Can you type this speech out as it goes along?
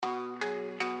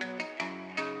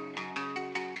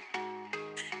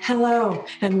Hello,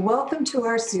 and welcome to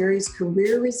our series,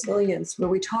 Career Resilience, where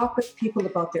we talk with people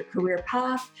about their career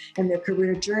path and their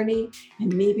career journey,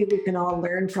 and maybe we can all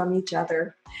learn from each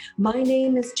other. My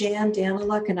name is Jan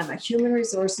Daniluk, and I'm a human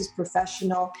resources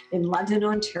professional in London,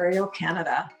 Ontario,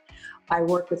 Canada. I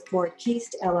work with Ford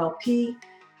Keast LLP,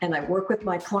 and I work with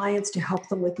my clients to help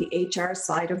them with the HR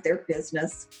side of their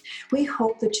business. We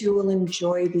hope that you will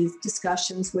enjoy these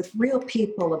discussions with real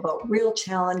people about real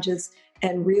challenges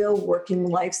and real working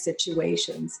life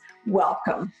situations.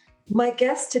 Welcome. My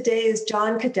guest today is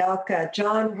John Kudelka.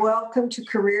 John, welcome to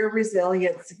Career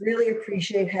Resilience. Really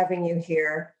appreciate having you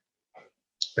here.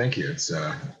 Thank you.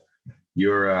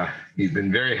 You've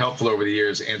been very helpful over the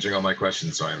years answering all my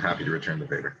questions, so I'm happy to return the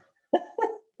favor.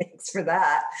 Thanks for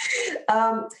that.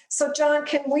 So John,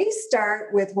 can we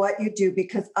start with what you do?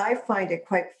 Because I find it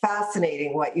quite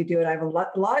fascinating what you do, and I have a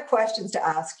lot of questions to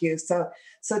ask you. So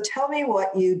tell me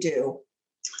what you do.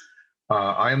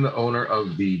 I am the owner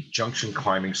of the Junction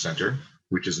Climbing Centre,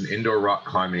 which is an indoor rock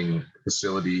climbing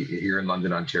facility here in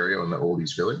London, Ontario, in the Old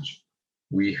East Village.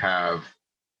 We have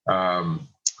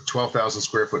 12,000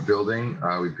 square foot building.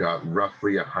 We've got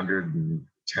roughly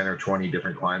 110 or 20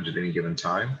 different climbs at any given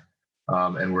time.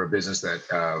 And we're a business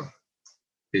that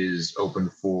is open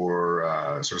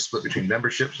for sort of split between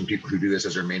memberships and people who do this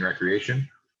as their main recreation,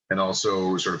 and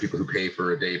also sort of people who pay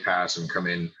for a day pass and come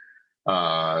in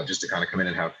just to kind of come in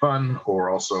and have fun,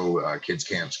 or also kids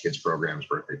camps, kids programs,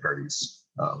 birthday parties,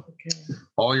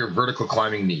 all your vertical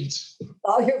climbing needs.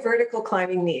 All your vertical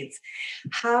climbing needs.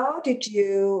 How did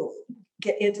you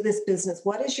get into this business?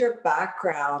 What is your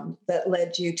background that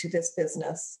led you to this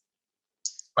business?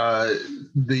 I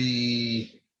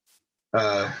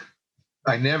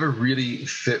never really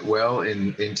fit well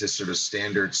into sort of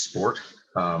standard sport.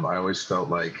 I always felt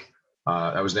like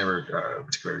I was never a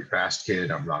particularly fast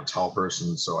kid. I'm not a tall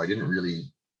person, so I didn't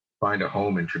really find a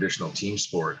home in traditional team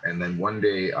sport. And then one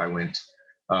day I went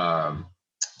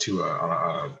to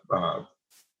a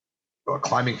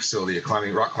climbing facility, a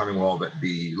rock climbing wall that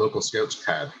the local scouts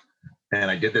had. And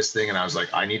I did this thing, and I was like,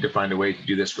 I need to find a way to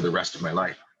do this for the rest of my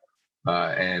life.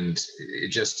 And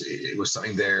it was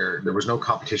something there. There was no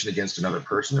competition against another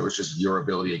person. It was just your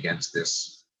ability against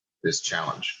this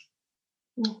challenge.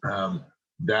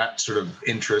 That sort of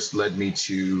interest led me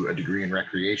to a degree in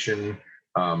recreation.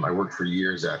 I worked for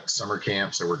years at summer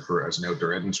camps. I worked as an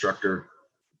outdoor ed instructor.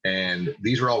 And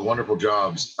these were all wonderful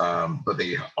jobs, but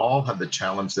they all have the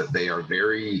challenge that they are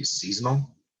very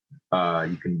seasonal.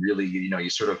 You can really, you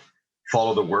sort of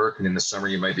follow the work, and in the summer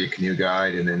you might be a canoe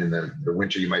guide, and then in the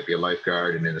winter you might be a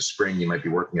lifeguard, and in the spring you might be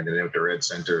working at an outdoor ed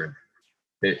center.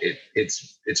 And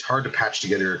it's hard to patch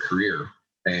together a career.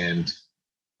 And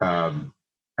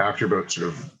after about sort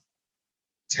of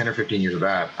 10 or 15 years of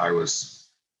that, I was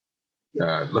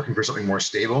looking for something more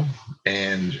stable,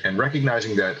 and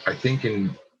recognizing that I think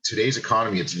in today's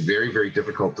economy it's very, very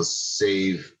difficult to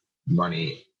save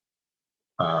money.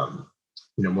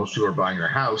 Most people are buying their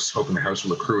house, hoping the house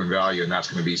will accrue in value, and that's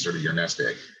going to be sort of your nest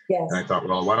egg. Yes. And I thought,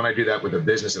 well, why don't I do that with a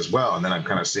business as well? And then I'm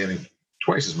kind of saving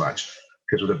twice as much,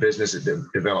 because with a business, it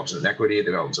develops an equity, it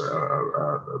develops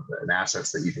an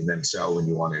assets that you can then sell when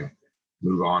you want to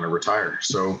move on or retire.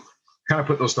 So kind of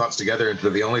put those thoughts together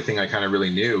into the only thing I kind of really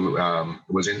knew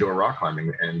was indoor rock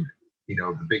climbing. And,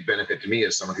 the big benefit to me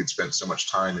as someone who'd spent so much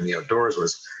time in the outdoors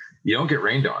was you don't get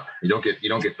rained on. You don't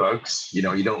get bugs. You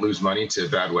don't lose money to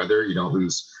bad weather. You don't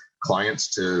lose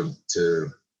clients to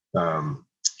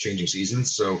changing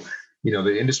seasons. So,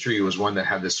 the industry was one that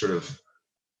had this sort of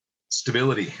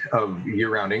stability of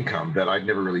year-round income that I'd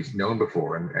never really known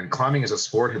before. And climbing as a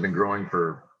sport had been growing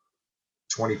for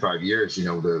 25 years.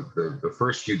 The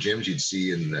first few gyms you'd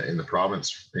see in the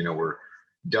province, were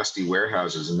dusty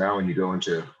warehouses. And now when you go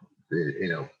into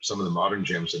some of the modern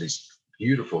gyms are these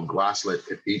beautiful glass-lit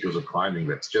cathedrals of climbing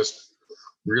that's just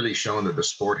really shown that the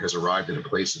sport has arrived at a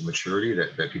place of maturity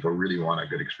that people really want a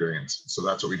good experience. So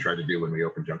that's what we tried to do when we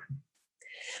opened Junction.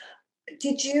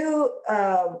 Did you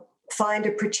find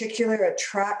a particular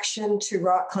attraction to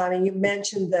rock climbing? You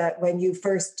mentioned that when you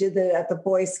first did it at the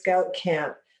Boy Scout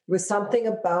camp, there was something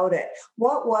about it.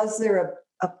 What was there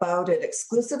about it,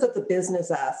 exclusive of the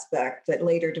business aspect, that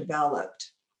later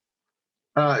developed?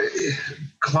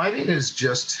 Climbing is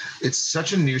it's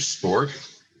such a new sport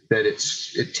that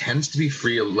it tends to be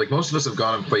free. Like, most of us have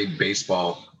gone and played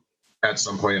baseball at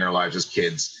some point in our lives as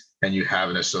kids, and you have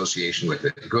an association with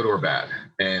it, good or bad.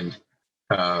 And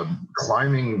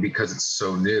climbing, because it's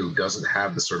so new, doesn't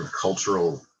have the sort of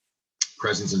cultural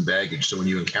presence and baggage. So when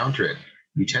you encounter it,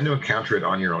 you tend to encounter it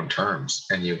on your own terms,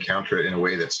 and you encounter it in a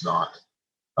way that's not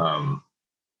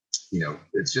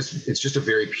it's just a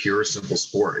very pure, simple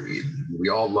sport. I mean, we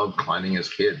all love climbing as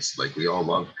kids. Like we all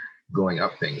love going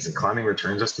up things, and climbing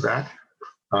returns us to that.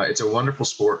 It's a wonderful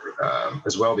sport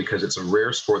as well because it's a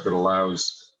rare sport that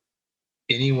allows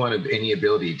anyone of any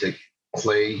ability to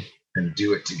play and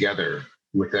do it together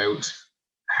without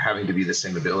having to be the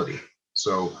same ability.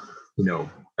 So,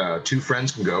 two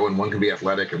friends can go and one can be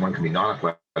athletic and one can be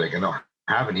non-athletic and they'll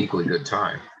have an equally good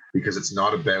time because it's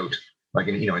not about like,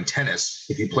 in tennis,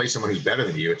 if you play someone who's better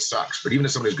than you, it sucks. But even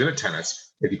if someone who's good at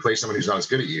tennis, if you play someone who's not as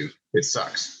good at you, it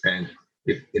sucks. And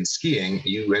if in skiing,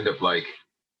 you end up like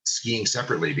skiing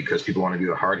separately because people want to do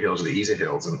the hard hills or the easy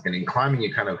hills. And in climbing,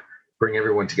 you kind of bring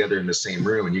everyone together in the same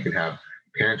room, and you can have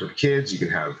parents with kids, you can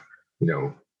have,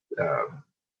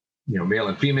 male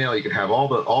and female, you can have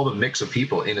all the mix of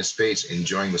people in a space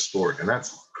enjoying the sport. And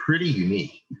that's pretty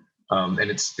unique.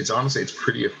 And it's honestly, it's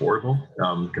pretty affordable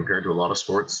compared to a lot of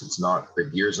sports. It's not, the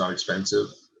gear is not expensive,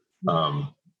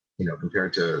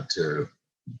 compared to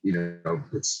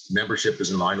its membership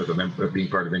is in line with being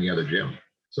part of any other gym.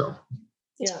 So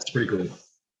yeah, it's pretty cool.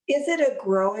 Is it a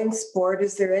growing sport?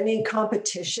 Is there any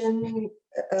competition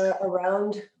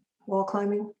around wall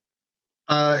climbing?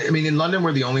 In London,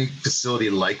 we're the only facility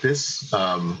like this.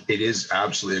 It is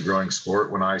absolutely a growing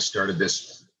sport. When I started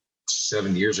this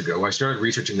 7 years ago, I started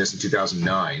researching this in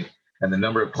 2009, and the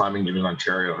number of climbing gyms in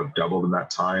Ontario have doubled in that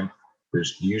time.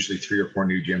 There's usually 3 or 4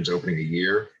 new gyms opening a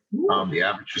year. The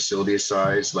average facility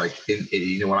size, like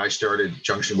when I started,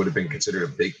 Junction would have been considered a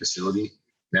big facility.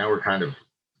 Now we're kind of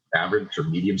average or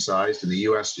medium sized. In the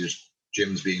US, there's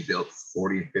gyms being built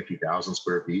 40 and 50,000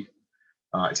 square feet.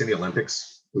 It's in the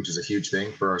Olympics, which is a huge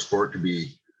thing for our sport to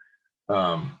be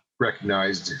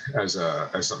recognized as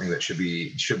something that should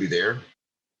be there.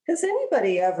 Has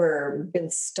anybody ever been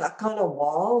stuck on a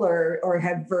wall or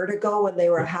had vertigo when they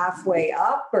were halfway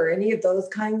up or any of those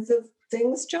kinds of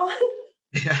things, John?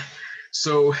 Yeah.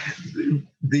 So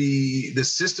the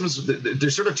systems,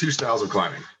 there's sort of 2 styles of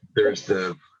climbing. There's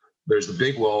the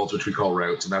big walls, which we call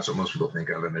routes, and that's what most people think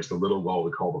of. And there's the little wall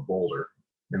we call the boulder.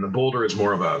 And the boulder is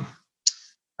more of a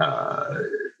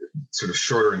sort of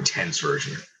shorter, intense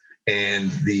version.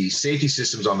 And the safety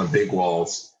systems on the big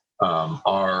walls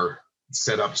are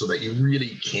set up so that you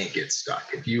really can't get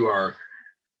stuck. If you are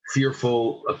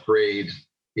fearful, afraid,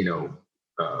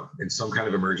 in some kind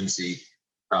of emergency,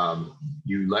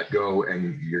 you let go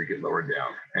and you get lowered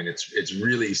down. And it's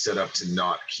really set up to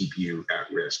not keep you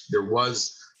at risk. There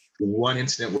was one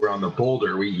incident where on the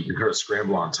boulder, you heard a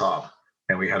scramble on top,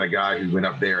 and we had a guy who went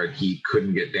up there and he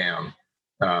couldn't get down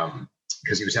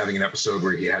because he was having an episode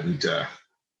where he hadn't,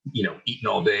 eaten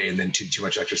all day and then too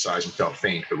much exercise and felt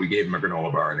faint. But we gave him a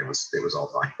granola bar and it was all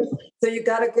fine. So you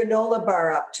got a granola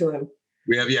bar up to him.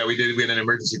 We did. We had an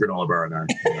emergency granola bar in our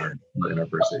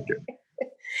first aid kit.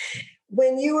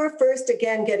 When you were first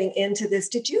again getting into this,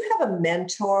 did you have a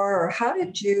mentor, or how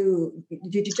did you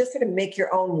just sort of make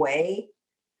your own way?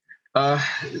 I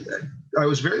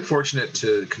was very fortunate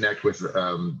to connect with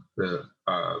the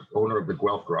owner of the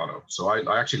Guelph Grotto. So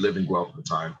I actually lived in Guelph at the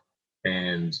time,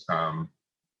 and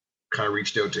kind of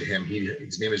reached out to him.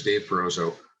 His name is Dave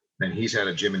Ferrozo, and he's had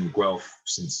a gym in Guelph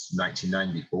since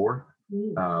 1994.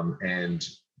 And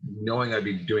knowing I'd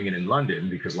be doing it in London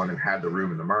because London had the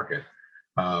room in the market,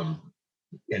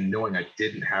 and knowing I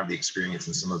didn't have the experience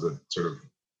in some of the sort of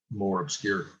more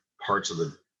obscure parts of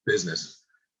the business,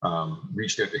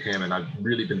 reached out to him, and I've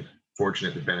really been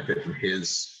fortunate to benefit from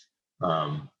his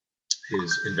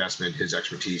investment, his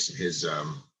expertise, and his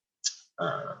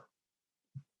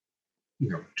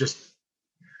just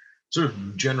sort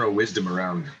of general wisdom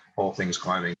around all things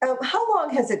climbing. How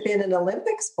long has it been an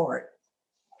Olympic sport?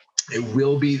 It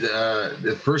will be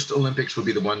the first Olympics will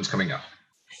be the ones coming up.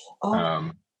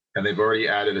 And they've already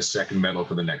added a second medal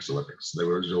for the next Olympics. There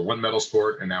was a 1 medal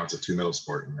sport, and now it's a 2 medal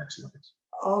sport in the next Olympics.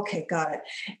 Okay, got it.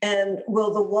 And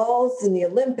will the walls in the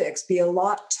Olympics be a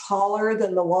lot taller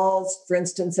than the walls, for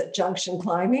instance, at Junction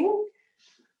climbing?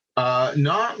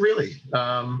 Not really.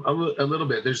 A little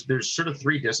bit. There's sort of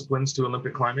 3 disciplines to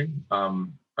Olympic climbing. I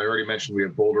already mentioned we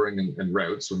have bouldering and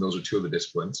routes, and those are 2 of the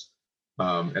disciplines.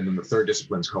 And then the 3rd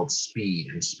discipline is called speed.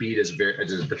 And speed is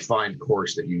a defined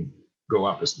course that you go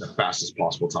up as the fastest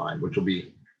possible time, which will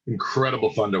be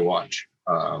incredible fun to watch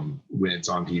when it's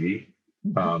on TV,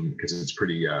 because it's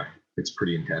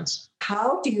pretty intense.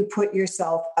 How do you put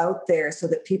yourself out there so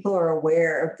that people are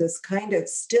aware of this kind of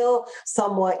still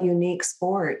somewhat unique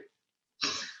sport?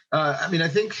 I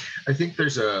think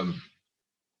there's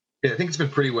I think it's been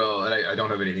pretty well, and I don't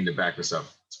have anything to back this up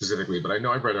specifically, but I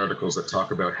know I've read articles that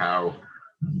talk about how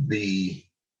the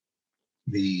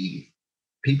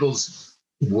people's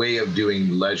way of doing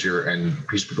leisure and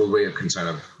people's way of kind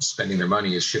of spending their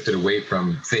money is shifted away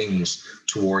from things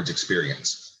towards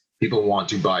experience. People want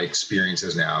to buy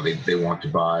experiences now. They want to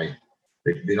buy,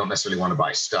 they don't necessarily want to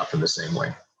buy stuff in the same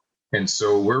way. And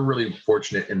so we're really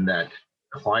fortunate in that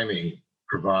climbing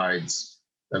provides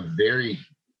a very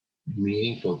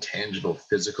meaningful, tangible,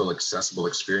 physical, accessible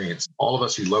experience. All of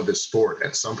us who love this sport,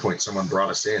 at some point, someone brought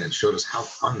us in and showed us how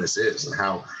fun this is and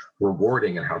how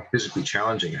rewarding and how physically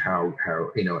challenging, how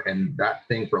and that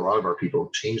thing for a lot of our people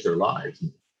changed their lives.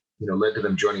 Led to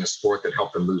them joining a sport that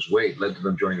helped them lose weight, led to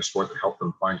them joining a sport that helped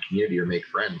them find community or make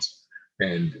friends.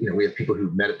 And we have people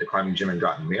who've met at the climbing gym and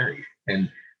gotten married. And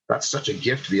that's such a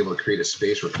gift to be able to create a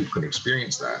space where people can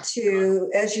experience that.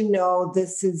 As you know,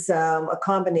 this is a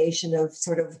combination of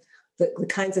sort of the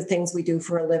kinds of things we do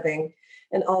for a living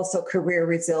and also career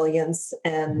resilience.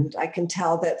 And I can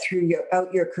tell that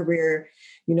throughout your career,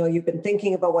 you've been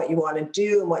thinking about what you want to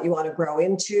do and what you want to grow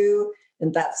into.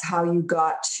 And that's how you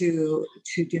got to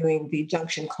doing the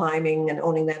Junction Climbing and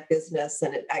owning that business.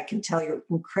 And I can tell you're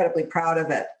incredibly proud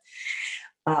of it,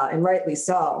 and rightly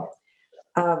so.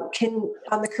 On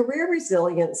the career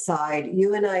resilience side,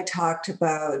 you and I talked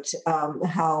about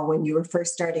how when you were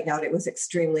first starting out, it was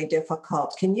extremely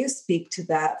difficult. Can you speak to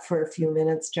that for a few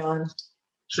minutes, John?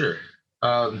 Sure.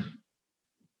 I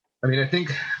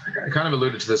think I kind of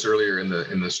alluded to this earlier in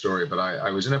the story, but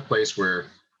I was in a place where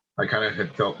I kind of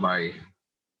had felt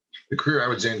the career I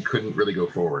was in couldn't really go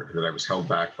forward, that I was held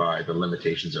back by the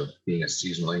limitations of being a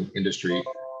seasonal industry,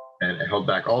 and held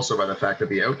back also by the fact that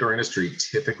the outdoor industry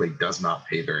typically does not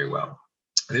pay very well.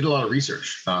 I did a lot of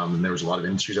research, and there was a lot of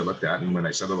industries I looked at, and when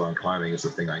I settled on climbing as the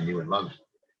thing I knew and loved,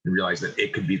 and realized that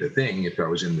it could be the thing if I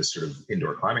was in this sort of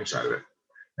indoor climbing side of it.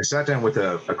 I sat down with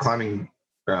a climbing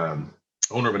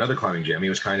owner of another climbing gym. He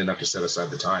was kind enough to set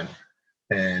aside the time,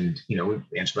 and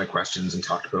answered my questions and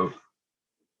talked about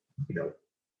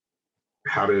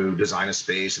how to design a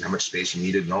space and how much space you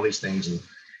needed and all these things.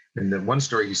 And the one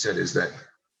story he said is that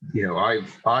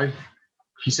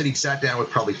he said he'd sat down with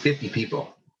probably 50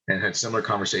 people and had similar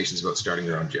conversations about starting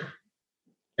their own gym,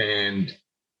 and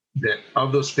that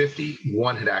of those 50,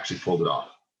 one had actually pulled it off,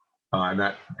 and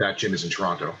that gym is in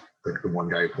Toronto. The one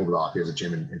guy who pulled it off, he has a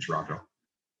gym in Toronto.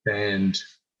 And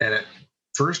at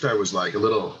first I was like a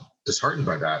little disheartened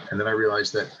by that. And then I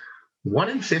realized that 1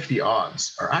 in 50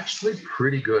 odds are actually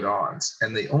pretty good odds.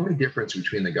 And the only difference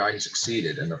between the guy who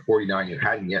succeeded and the 49 who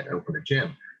hadn't yet opened a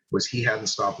gym was he hadn't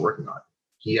stopped working on it.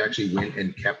 He actually went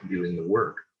and kept doing the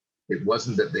work. It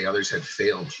wasn't that the others had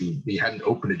failed he hadn't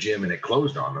opened a gym and it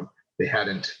closed on them.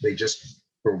 They just,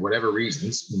 for whatever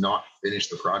reasons, not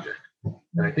finished the project.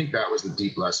 And I think that was the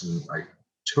deep lesson I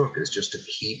took, is just to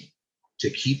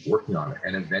keep working on it,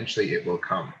 and eventually it will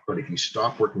come. But if you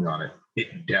stop working on it,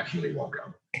 it definitely won't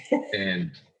come.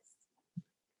 And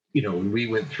when we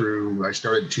went through, I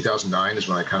started in 2009 is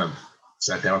when I kind of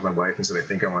sat down with my wife and said, I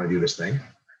think I want to do this thing.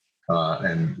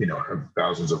 And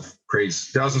thousands of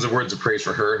words of praise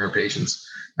for her and her patience.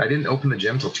 I didn't open the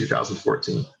gym until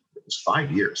 2014. It was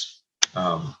 5 years.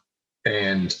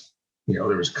 And there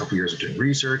was a couple of years of doing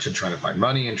research and trying to find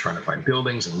money and trying to find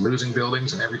buildings and losing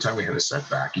buildings. And every time we had a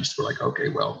setback, you just were like, okay,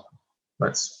 well,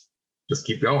 let's just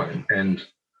keep going. And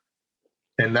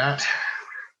that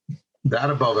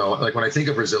above all, like when I think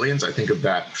of resilience, I think of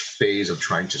that phase of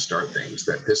trying to start things,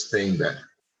 that this thing that,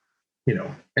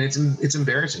 and it's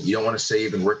embarrassing. You don't want to say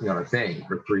you've been working on a thing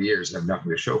for 3 years and have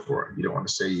nothing to show for it. You don't want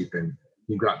to say you've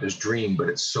got this dream, but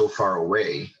it's so far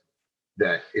away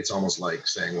that it's almost like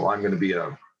saying, well, I'm going to be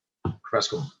a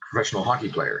professional hockey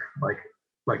player. Like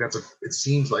it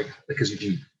seems like, because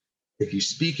if you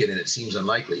speak it and it seems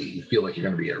unlikely, you feel like you're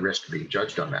going to be at risk of being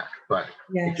judged on that. But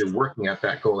If you're working at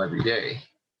that goal every day,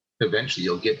 eventually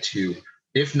you'll get to,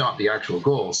 if not the actual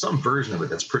goal, some version of it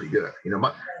that's pretty good.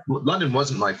 London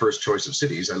wasn't my first choice of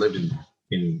cities. I lived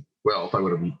in Guelph. I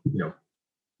would have,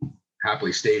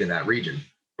 happily stayed in that region,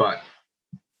 but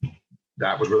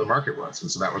that was where the market was.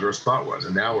 And so that was where our spot was.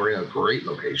 And now we're in a great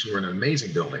location. We're in an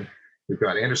amazing building. We've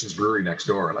got Anderson's Brewery next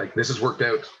door. Like, this has worked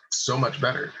out so much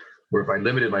better. Where if I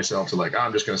limited myself to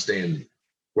I'm just going to stay in,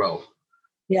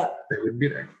 they wouldn't be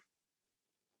there.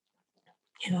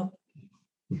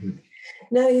 Mm-hmm.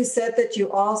 Now, you said that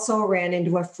you also ran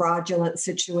into a fraudulent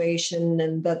situation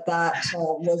and that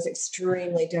was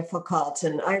extremely difficult.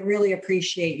 And I really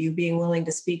appreciate you being willing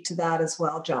to speak to that as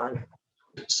well, John.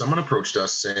 Someone approached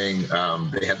us saying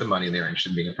they had the money and they were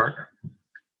interested in being a partner.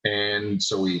 And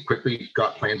so we quickly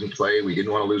got plans in play. We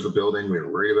didn't want to lose the building. We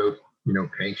were worried about,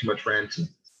 paying too much rent. And,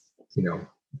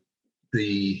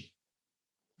 they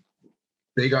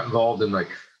got involved in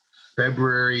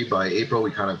February. By April,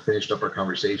 we kind of finished up our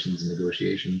conversations and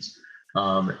negotiations.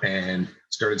 and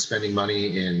started spending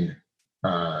money in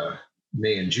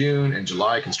May and June, and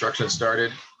July construction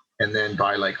started. And then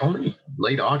by like only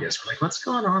late August, we're like, what's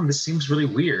going on? This seems really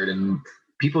weird. And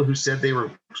people who said they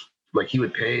were like he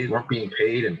would pay weren't being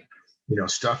paid, and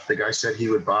stuff the guy said he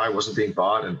would buy wasn't being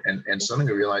bought. And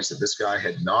suddenly we realized that this guy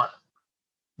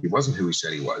he wasn't who he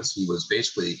said he was. He was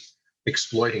basically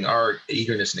exploiting our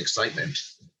eagerness and excitement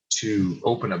to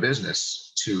open a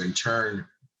business, to in turn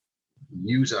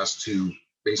use us to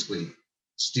basically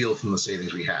steal from the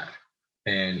savings we had.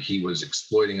 And he was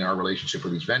exploiting our relationship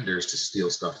with these vendors to steal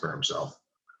stuff for himself.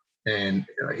 And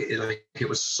it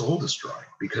was soul destroying,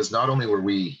 because not only were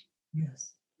we,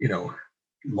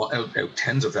 out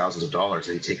tens of thousands of dollars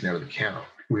that he'd taken out of the account,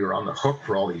 we were on the hook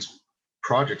for all these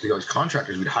projects, all these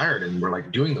contractors we'd hired, and we're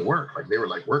like doing the work. Like they were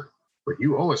like, but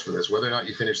you owe us for this, whether or not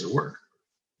you finish the work.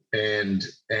 And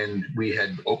we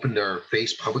had opened our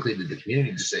face publicly to the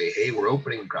community to say, hey, we're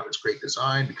opening, we've got this great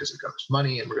design because we've got this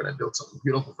money and we're going to build something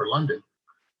beautiful for London.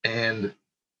 And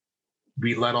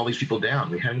we let all these people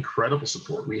down. We had incredible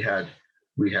support. We had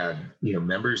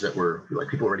members that were like,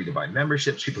 people ready to buy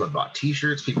memberships. People had bought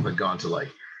t-shirts. People had gone to the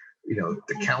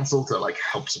council to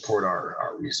help support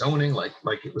our rezoning.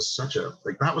 Like it was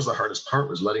that was the hardest part,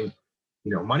 was letting,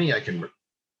 money I can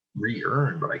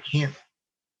re-earn, but I can't.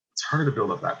 It's harder to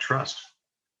build up that trust.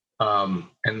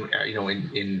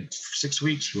 In 6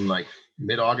 weeks from like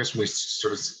mid-August, when we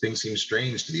sort of things seemed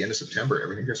strange, to the end of September,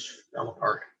 everything just fell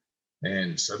apart.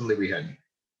 And suddenly we had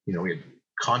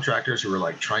contractors who were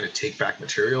like trying to take back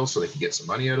materials so they could get some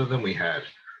money out of them. We had,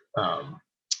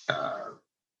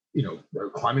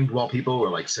 climbing wall people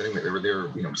were like sending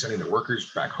their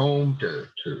workers back home to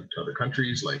other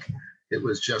countries. Like it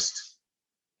was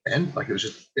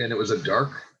a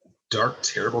dark,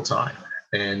 terrible time.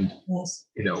 And, yes.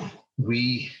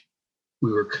 We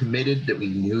were committed that we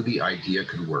knew the idea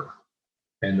could work.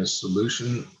 And the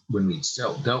solution, when we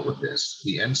dealt with this,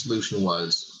 the end solution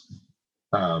was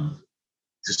to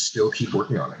still keep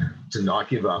working on it, to not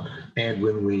give up. And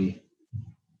when we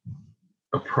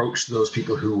approached those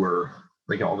people who were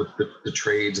like all the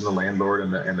trades and the landlord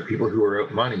and the people who were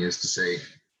out money, is to say,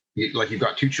 you've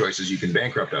got two choices. You can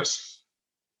bankrupt us,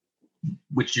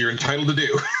 which you're entitled to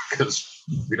do because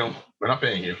we're not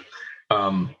paying you.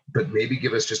 But maybe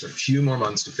give us just a few more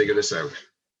months to figure this out.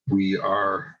 We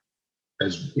are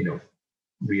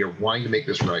wanting to make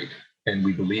this right, and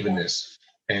we believe in this.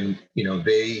 And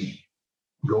they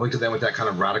going to them with that kind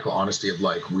of radical honesty of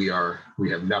like, we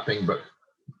have nothing but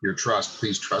your trust.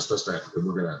 Please trust us that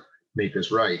we're going to make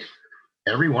this right.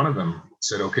 Every one of them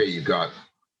said, okay, you've got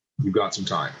some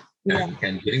time. Yeah.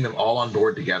 And getting them all on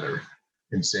board together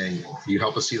and saying, if you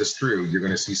help us see this through, you're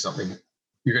going to see something.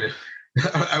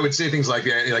 I would say things like,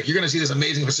 you're going to see this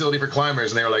amazing facility for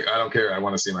climbers. And they were like, I don't care. I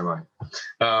want to see my money.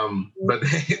 But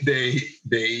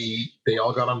they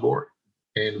all got on board,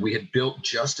 and we had built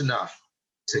just enough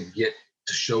to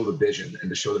show the vision and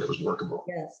to show that it was workable.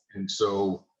 Yes. And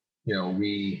so,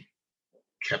 we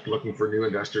kept looking for new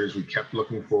investors. We kept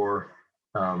looking for,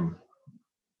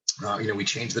 we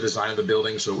changed the design of the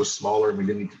building so it was smaller and we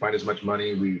didn't need to find as much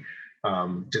money. We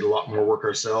did a lot more work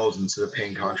ourselves instead of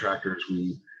paying contractors.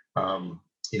 We, a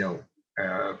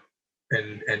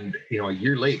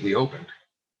year late we opened,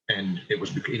 and it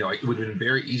was, it would have been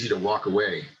very easy to walk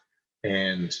away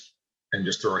and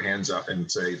just throw our hands up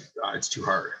and say, it's too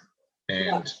hard.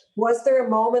 And was there a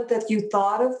moment that you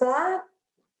thought of that?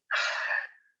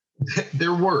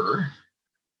 There were.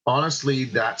 Honestly,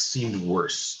 that seemed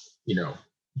worse,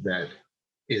 that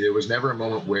there was never a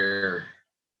moment where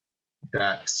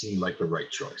that seemed like the right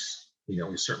choice.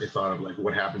 We certainly thought of like,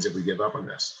 what happens if we give up on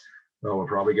this? Well, we'll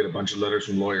probably get a bunch of letters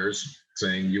from lawyers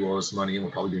saying you owe us money, and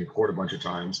we'll probably be in court a bunch of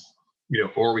times,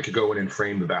 or we could go in and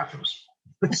frame the bathrooms.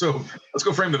 So let's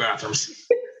go frame the bathrooms.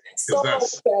 So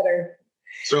much better.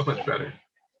 So much better.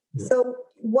 Yeah. So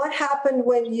what happened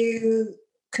when you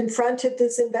confronted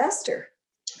this investor?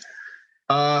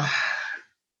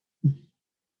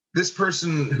 This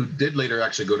person, who did later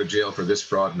actually go to jail for this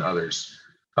fraud and others,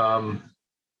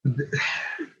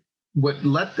 what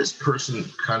let this person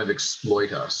kind of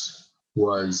exploit us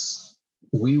was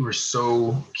we were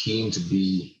so keen to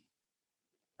be,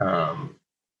 we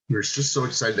were just so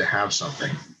excited to have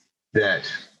something that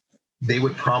they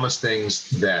would promise things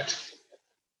that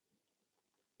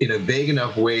in a vague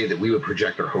enough way that we would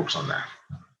project our hopes on that.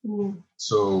 Mm.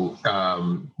 So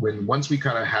once we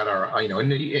kind of had our,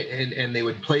 and they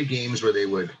would play games where they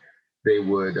would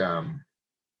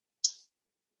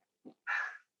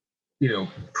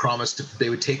promise they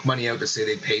would take money out to say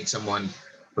they paid someone,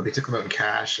 but they took them out in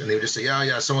cash, and they would just say,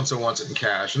 yeah, so-and-so wants it in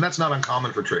cash. And that's not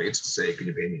uncommon for trades to say, can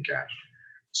you pay me in cash?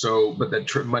 So, but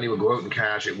that money would go out in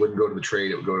cash. It wouldn't go to the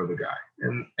trade. It would go to the guy.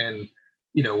 And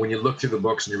when you look through the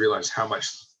books and you realize how much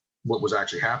what was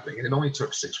actually happening, and it only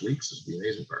took 6 weeks is the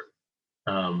amazing part.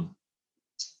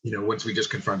 Once we just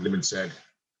confronted him and said,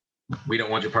 we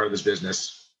don't want you part of this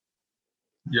business.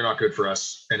 You're not good for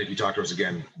us. And if you talk to us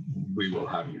again, we will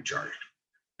have you charged.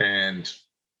 And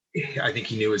I think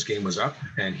he knew his game was up,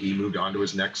 and he moved on to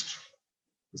his next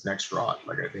fraud.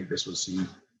 Like, I think this was,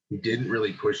 he didn't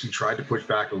really push. He tried to push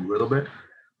back a little bit,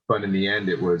 but in the end,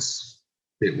 it was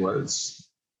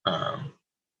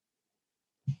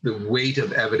the weight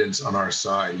of evidence on our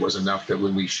side was enough that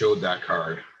when we showed that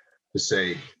card to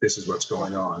say, this is what's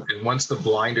going on. And once the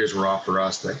blinders were off for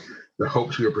us, that the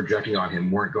hopes we were projecting on him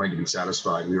weren't going to be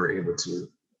satisfied, we were able to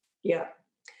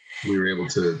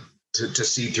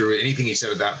see through anything he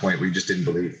said at that point. We just didn't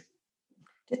believe.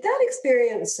 Did that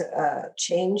experience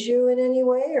change you in any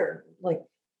way, or like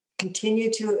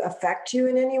continue to affect you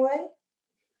in any way?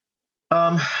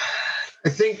 I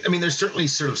think, there's certainly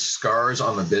sort of scars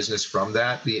on the business from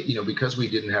that. Because we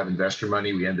didn't have investor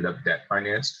money, we ended up debt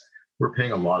financed. We're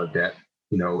paying a lot of debt.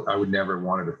 I would never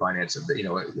wanted to finance it.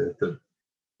 The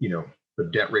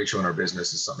debt ratio in our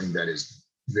business is something that is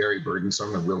very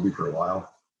burdensome and will be for a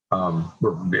while.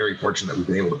 We're very fortunate that we've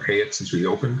been able to pay it since we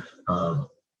opened.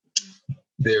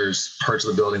 There's parts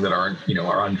of the building that aren't,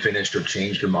 are unfinished or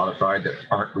changed or modified that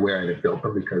aren't the way I had built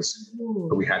them because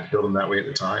we had to build them that way at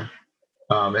the time.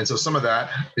 And so some of that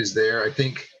is there. I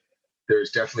think there's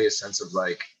definitely a sense of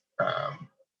like,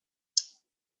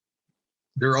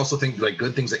 there are also things like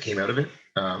good things that came out of it.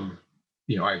 I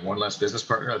have one less business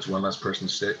partner. That's one less person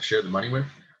to share the money with.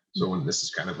 So when this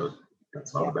is kind of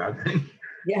that's not a bad thing.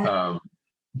 Yeah.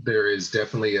 There is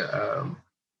definitely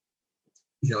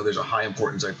there's a high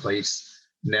importance I place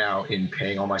now in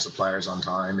paying all my suppliers on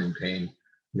time and paying,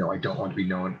 I don't want to be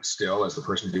known still as the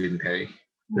person who didn't pay.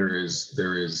 There is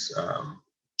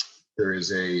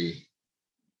a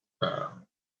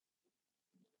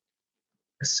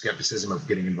skepticism of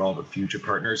getting involved with future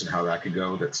partners and how that could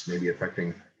go. That's maybe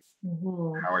affecting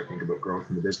how I think about growth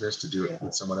in the business to do it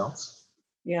with someone else.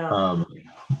 Yeah.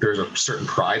 There's a certain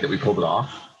pride that we pulled it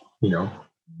off,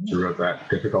 throughout that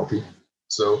difficulty.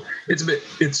 So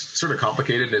it's sort of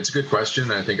complicated, and it's a good question.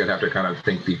 And I think I'd have to kind of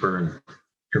think deeper in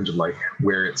terms of like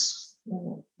where it's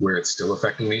still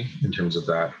affecting me in terms of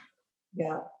that.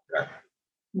 Yeah. That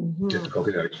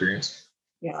difficulty, that experience.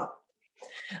 Yeah.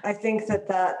 I think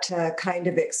that kind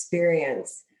of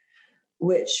experience,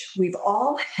 which we've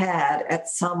all had at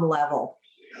some level,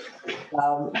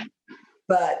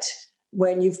 but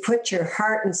when you've put your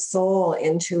heart and soul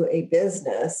into a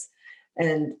business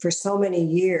and for so many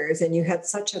years, and you had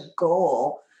such a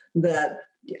goal, that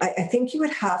I think you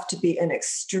would have to be an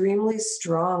extremely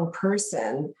strong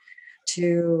person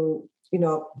to,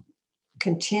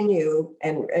 continue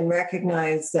and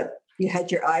recognize that you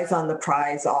had your eyes on the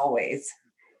prize always.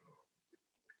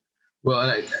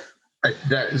 Well,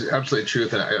 that is absolutely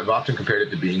truth. And I've often compared it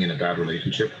to being in a bad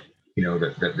relationship,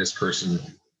 that this person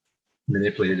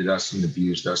manipulated us and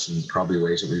abused us in probably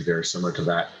ways that were very similar to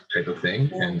that type of thing.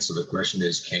 Yeah. And so the question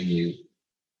is, can you,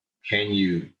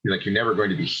 like, you're never going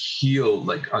to be healed,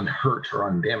 like unhurt or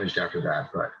undamaged after that,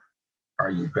 but are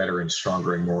you better and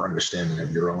stronger and more understanding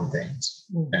of your own things?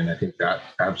 Mm-hmm. And I think that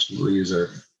absolutely is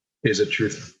a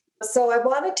truth. So I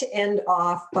wanted to end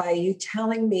off by you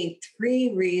telling me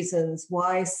 3 reasons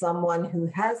why someone who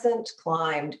hasn't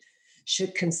climbed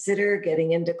should consider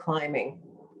getting into climbing.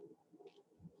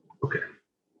 Okay.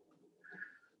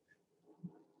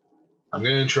 I'm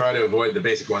going to try to avoid the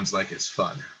basic ones like it's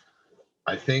fun.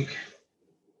 I think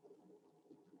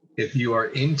if you are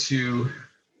into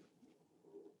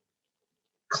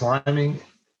climbing,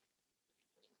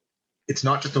 it's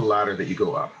not just a ladder that you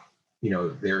go up.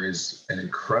 There is an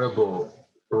incredible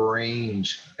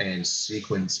range and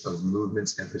sequence of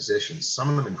movements and positions, some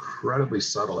of them incredibly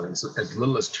subtle. And as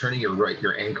little as turning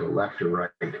your ankle left or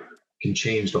right can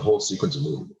change the whole sequence of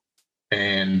movement.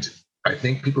 And I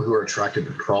think people who are attracted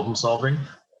to problem solving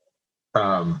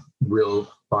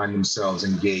will find themselves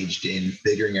engaged in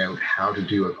figuring out how to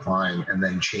do a climb and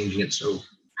then changing it so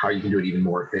how you can do it even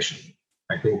more efficiently.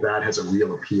 I think that has a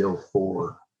real appeal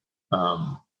for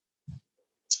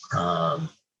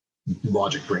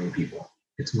logic brain people.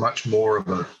 It's much more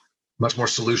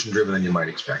solution driven than you might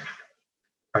expect.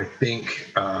 I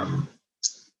think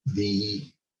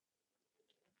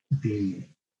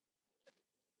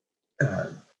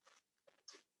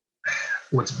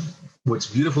what's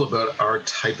beautiful about our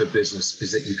type of business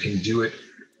is that you can do it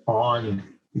on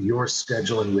your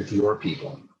schedule and with your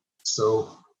people.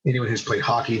 So Anyone who's played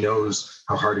hockey knows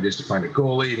how hard it is to find a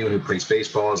goalie. Anyone who plays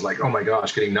baseball is like, oh my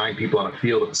gosh, getting 9 people on a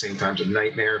field at the same time is a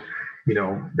nightmare.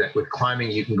 That with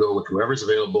climbing, you can go with whoever's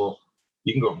available.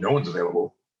 You can go if no one's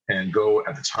available and go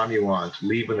at the time you want,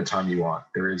 leave when the time you want.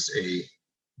 It's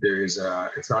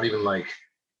not even like,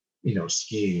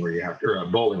 skiing where you have to, or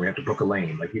bowling where you have to book a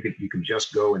lane. Like you can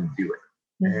just go and do it.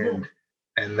 Mm-hmm.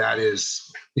 And that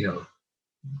is,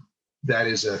 that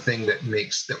is a thing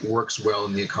that works well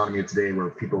in the economy of today, where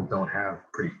people don't have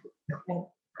our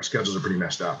schedules are pretty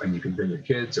messed up, and you can bring your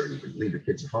kids or you can leave your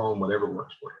kids at home, whatever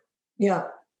works for you. Yeah.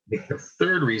 The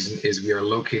third reason is we are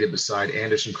located beside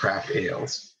Anderson Craft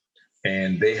Ales,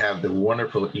 and they have the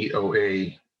wonderful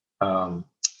EOA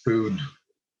food,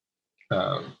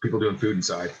 people doing food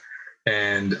inside.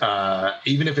 And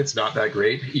even if it's not that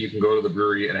great, you can go to the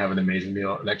brewery and have an amazing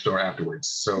meal next door afterwards.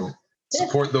 So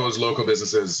support those local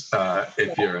businesses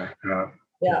if you're,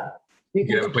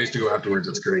 you have a place to go afterwards.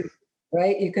 That's great.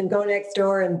 Right? You can go next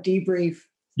door and debrief.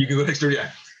 You can go next door,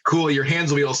 yeah. Cool, your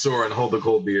hands will be all sore and hold the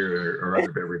cold beer or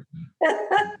other beverage.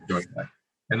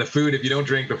 And the food, if you don't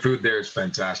drink, the food there is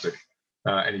fantastic.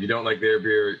 And if you don't like their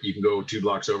beer, you can go 2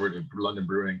 blocks over to London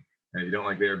Brewing. And if you don't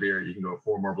like their beer, you can go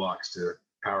 4 more blocks to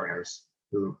Powerhouse,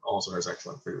 who also has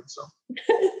excellent food. So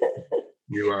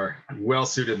you are well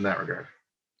suited in that regard.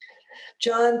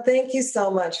 John, thank you so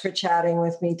much for chatting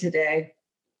with me today.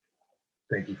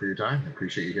 Thank you for your time. I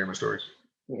appreciate you hearing my stories.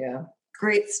 Yeah.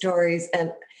 Great stories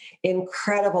and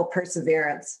incredible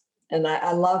perseverance. And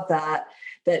I love that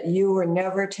you were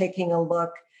never taking a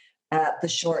look at the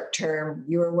short term.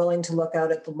 You were willing to look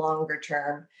out at the longer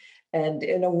term. And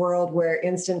in a world where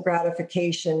instant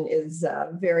gratification is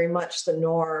very much the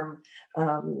norm,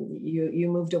 you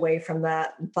moved away from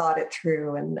that and thought it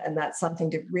through. And that's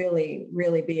something to really,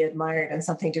 really be admired and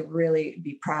something to really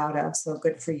be proud of. So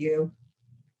good for you.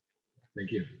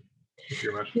 Thank you. Thank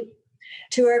you very much.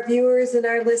 To our viewers and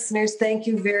our listeners, thank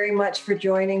you very much for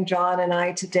joining John and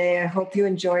I today. I hope you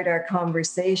enjoyed our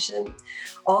conversation.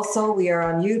 Also, we are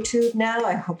on YouTube now.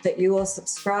 I hope that you will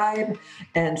subscribe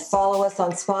and follow us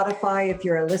on Spotify if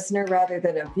you're a listener rather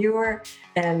than a viewer,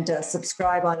 and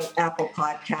subscribe on Apple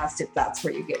Podcast if that's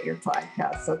where you get your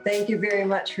podcast. So thank you very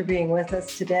much for being with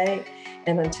us today,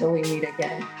 and until we meet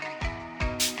again.